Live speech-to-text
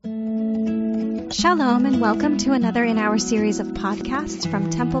Shalom and welcome to another in our series of podcasts from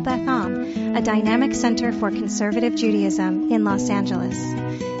Temple Beth Am, a dynamic center for conservative Judaism in Los Angeles.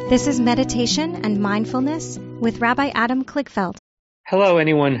 This is Meditation and Mindfulness with Rabbi Adam Kligfeld. Hello,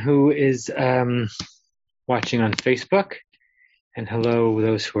 anyone who is watching on Facebook, and hello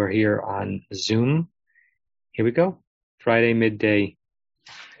those who are here on Zoom. Here we go. Friday midday,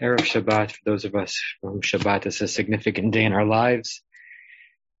 Erev Shabbat. For those of us whom Shabbat is a significant day in our lives.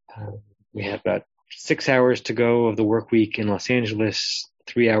 We have about 6 hours to go of the work week in Los Angeles,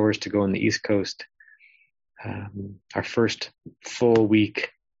 3 hours to go on the East Coast. Our first full week,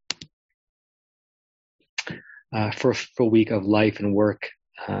 of life and work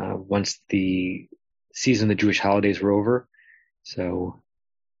once the season of the Jewish holidays were over. So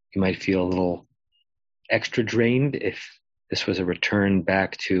you might feel a little extra drained if this was a return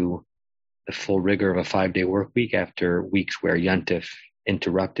back to the full rigor of a 5-day work week after weeks where Yontif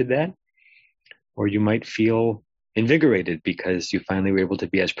interrupted that. Or you might feel invigorated because you finally were able to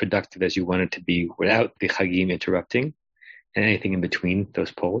be as productive as you wanted to be without the Chagim interrupting and anything in between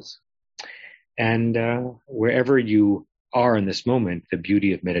those poles. And wherever you are in this moment, the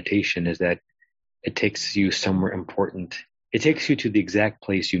beauty of meditation is that it takes you somewhere important. It takes you to the exact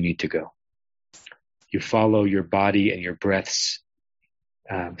place you need to go. You follow your body and your breath's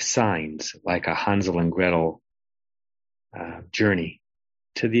signs, like a Hansel and Gretel journey,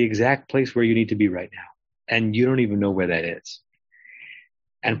 to the exact place where you need to be right now. And you don't even know where that is.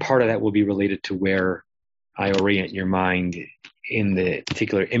 And part of that will be related to where I orient your mind in the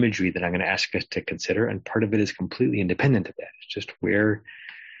particular imagery that I'm going to ask us to consider. And part of it is completely independent of that. It's just where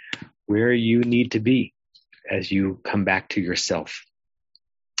you need to be as you come back to yourself.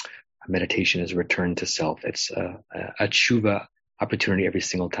 Meditation is a return to self. It's a tshuva opportunity every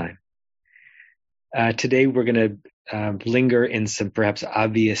single time. Today we're going to linger in some perhaps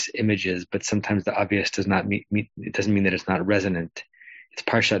obvious images, but sometimes the obvious does not it doesn't mean that it's not resonant. It's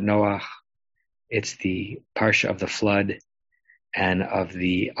Parshat Noach. It's the Parsha of the flood and of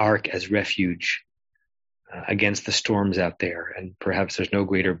the ark as refuge against the storms out there. And perhaps there's no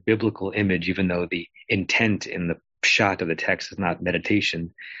greater biblical image, even though the intent in the pshat of the text is not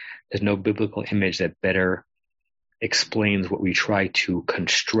meditation. There's no biblical image that better explains what we try to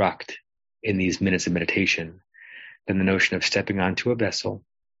construct in these minutes of meditation than the notion of stepping onto a vessel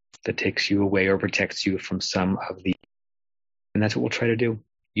that takes you away or protects you from some of the, and that's what we'll try to do,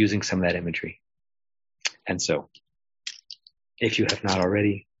 using some of that imagery. And so, if you have not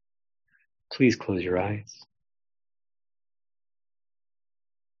already, please close your eyes.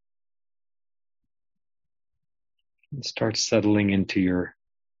 And start settling into your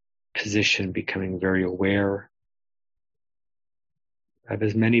position, becoming very aware of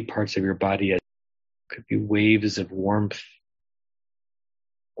as many parts of your body as could be waves of warmth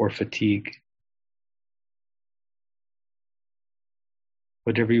or fatigue.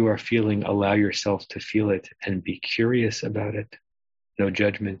 Whatever you are feeling, allow yourself to feel it and be curious about it. No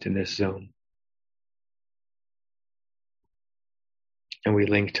judgment in this zone. And we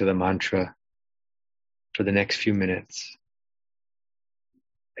link to the mantra for the next few minutes.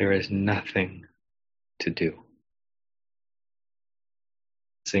 There is nothing to do.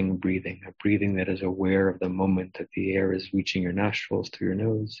 Breathing, a breathing that is aware of the moment that the air is reaching your nostrils through your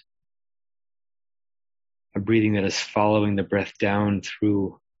nose. A breathing that is following the breath down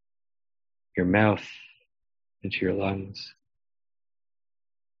through your mouth into your lungs.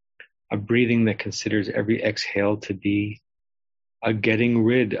 A breathing that considers every exhale to be a getting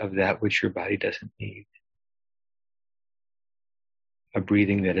rid of that which your body doesn't need. A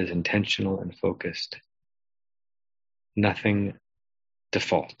breathing that is intentional and focused. Nothing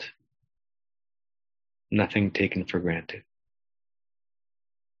default. Nothing taken for granted.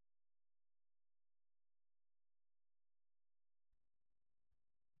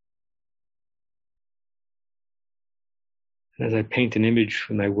 And as I paint an image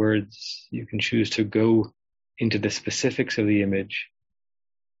with my words, you can choose to go into the specifics of the image.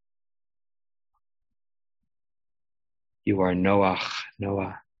 You are Noach,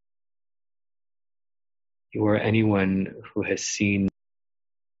 Noah. You are anyone who has seen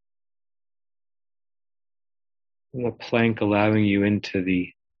the plank allowing you into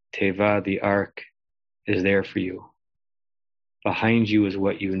the teva, the ark, is there for you. Behind you is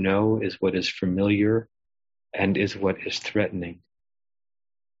what you know, is what is familiar, and is what is threatening.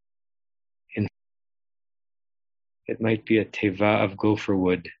 It might be a teva of gopher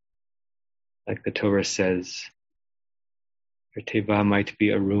wood, like the Torah says. Your teva might be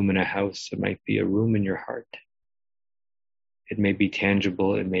a room in a house. It might be a room in your heart. It may be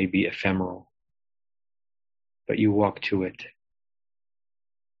tangible. It may be ephemeral. But you walk to it.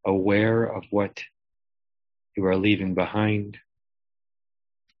 aware of what you are leaving behind,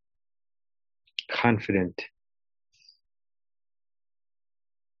 confident.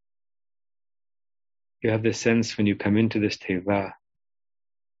 You have the sense when you come into this teva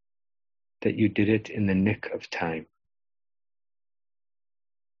that you did it in the nick of time,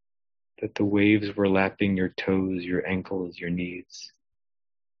 that the waves were lapping your toes, your ankles, your knees,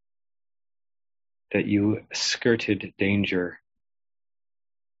 that you skirted danger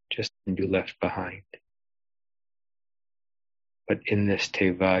just when you left behind. But in this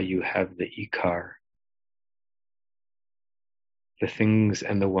teva you have the ikar, the things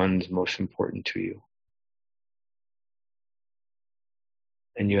and the ones most important to you.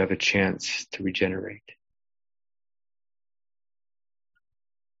 And you have a chance to regenerate.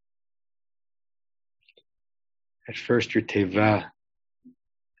 At first your teva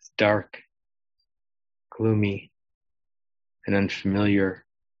is dark, gloomy, and unfamiliar,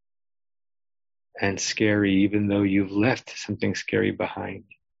 and scary, even though you've left something scary behind.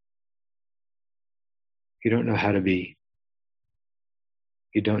 You don't know how to be.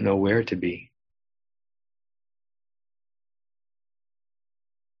 You don't know where to be.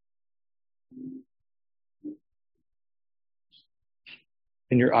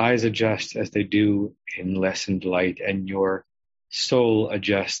 And your eyes adjust as they do in lessened light, and your soul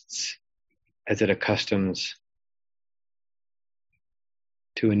adjusts as it accustoms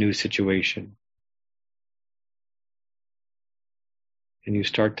to a new situation. And you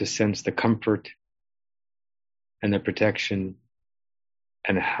start to sense the comfort and the protection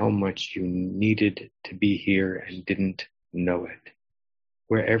and how much you needed to be here and didn't know it,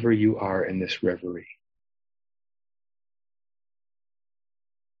 wherever you are in this reverie.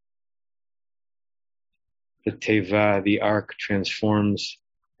 The teva, the ark, transforms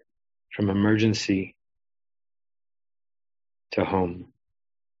from emergency to home,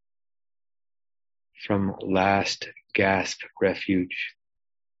 from last gasp refuge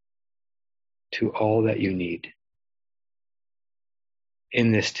to all that you need.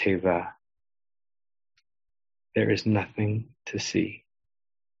 In this teva, there is nothing to see,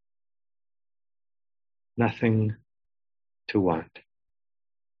 nothing to want,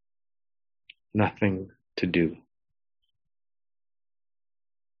 nothing to do.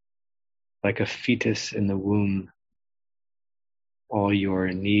 Like a fetus in the womb, all your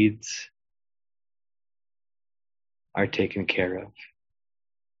needs are taken care of.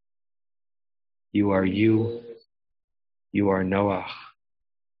 You are you. You are Noach.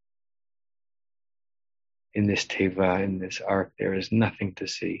 In this teva, in this ark, there is nothing to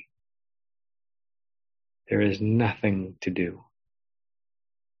see. There is nothing to do.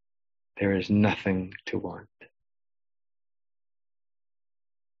 There is nothing to want.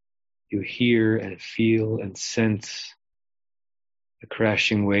 You hear and feel and sense the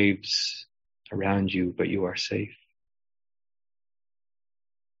crashing waves around you, but you are safe.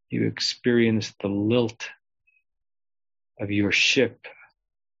 You experience the lilt of your ship,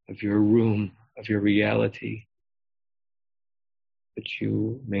 of your room, of your reality, but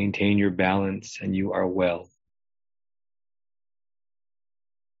you maintain your balance and you are well.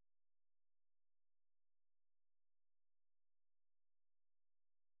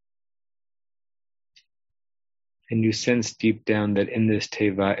 And you sense deep down that in this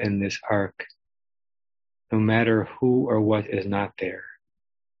teva, in this ark, no matter who or what is not there,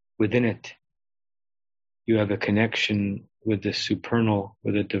 within it, you have a connection with the supernal,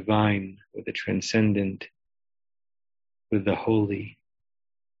 with the divine, with the transcendent, with the holy,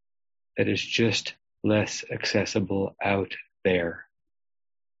 that is just less accessible out there.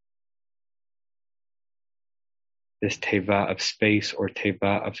 This teva of space, or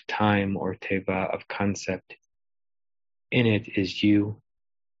teva of time, or teva of concept, in it is you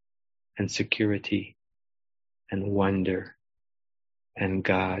and security and wonder and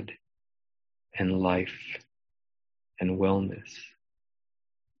God and life and wellness.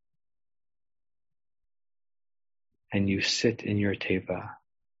 And you sit in your teva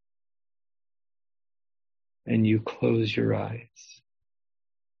and you close your eyes.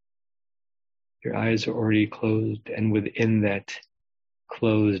 Your eyes are already closed, and within that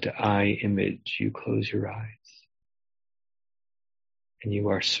closed eye image, you close your eyes. And you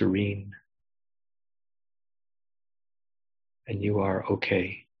are serene. And you are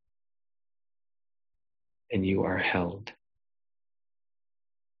okay. And you are held.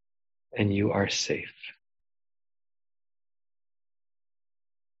 And you are safe.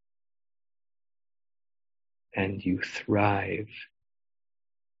 And you thrive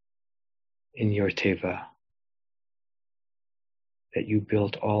in your teva that you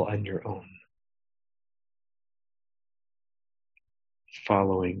built all on your own.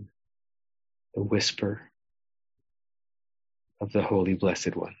 following the whisper of the Holy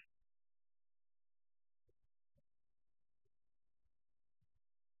Blessed One.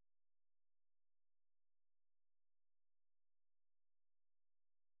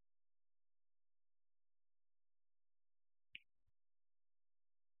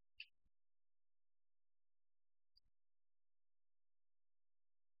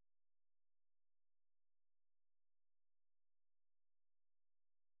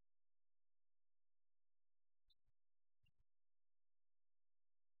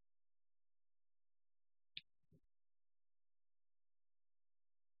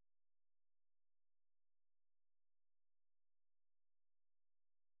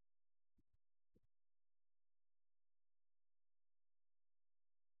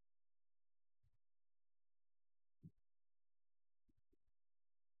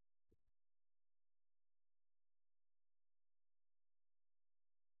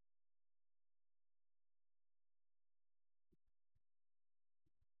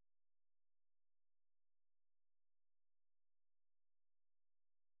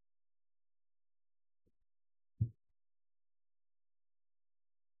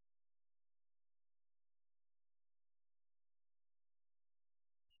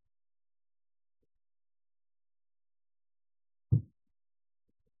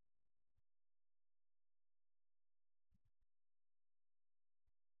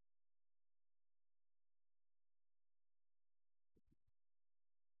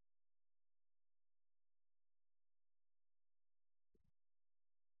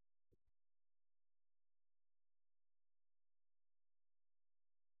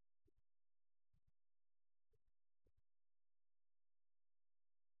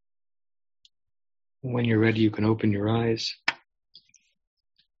 When you're ready, you can open your eyes.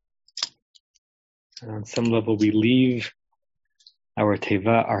 And on some level, we leave our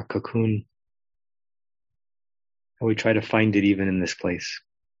teva, our cocoon, and we try to find it even in this place.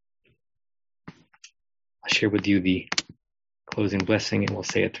 I'll share with you the closing blessing, and we'll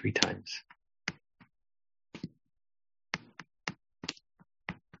say it 3 times.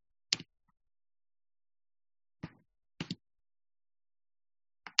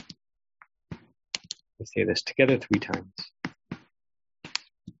 We'll say this together 3 times.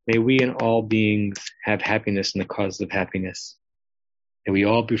 May we and all beings have happiness in the causes of happiness. May we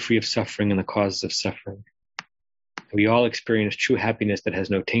all be free of suffering in the causes of suffering. May we all experience true happiness that has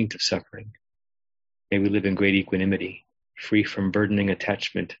no taint of suffering. May we live in great equanimity, free from burdening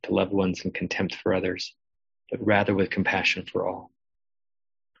attachment to loved ones and contempt for others, but rather with compassion for all.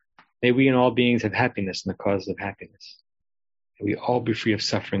 May we and all beings have happiness in the causes of happiness. May we all be free of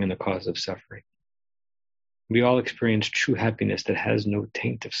suffering in the causes of suffering. We all experience true happiness that has no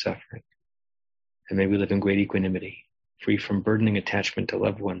taint of suffering. And may we live in great equanimity, free from burdening attachment to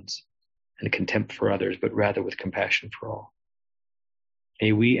loved ones and contempt for others, but rather with compassion for all.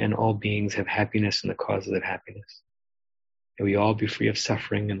 May we and all beings have happiness in the causes of happiness. May we all be free of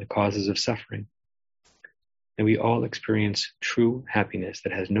suffering in the causes of suffering. May we all experience true happiness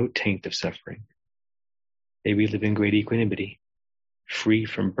that has no taint of suffering. May we live in great equanimity, free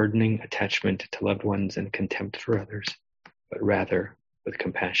from burdening attachment to loved ones and contempt for others, but rather with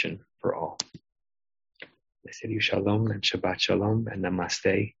compassion for all. I say to you shalom and Shabbat shalom and namaste,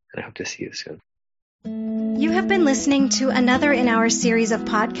 and I hope to see you soon. You have been listening to another in our series of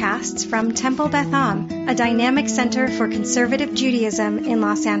podcasts from Temple Beth Am, a dynamic center for conservative Judaism in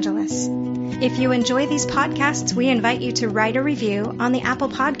Los Angeles. If you enjoy these podcasts, we invite you to write a review on the Apple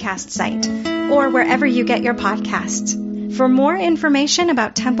Podcast site or wherever you get your podcasts. For more information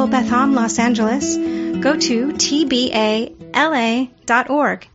about Temple Beth Am Los Angeles, go to tbala.org.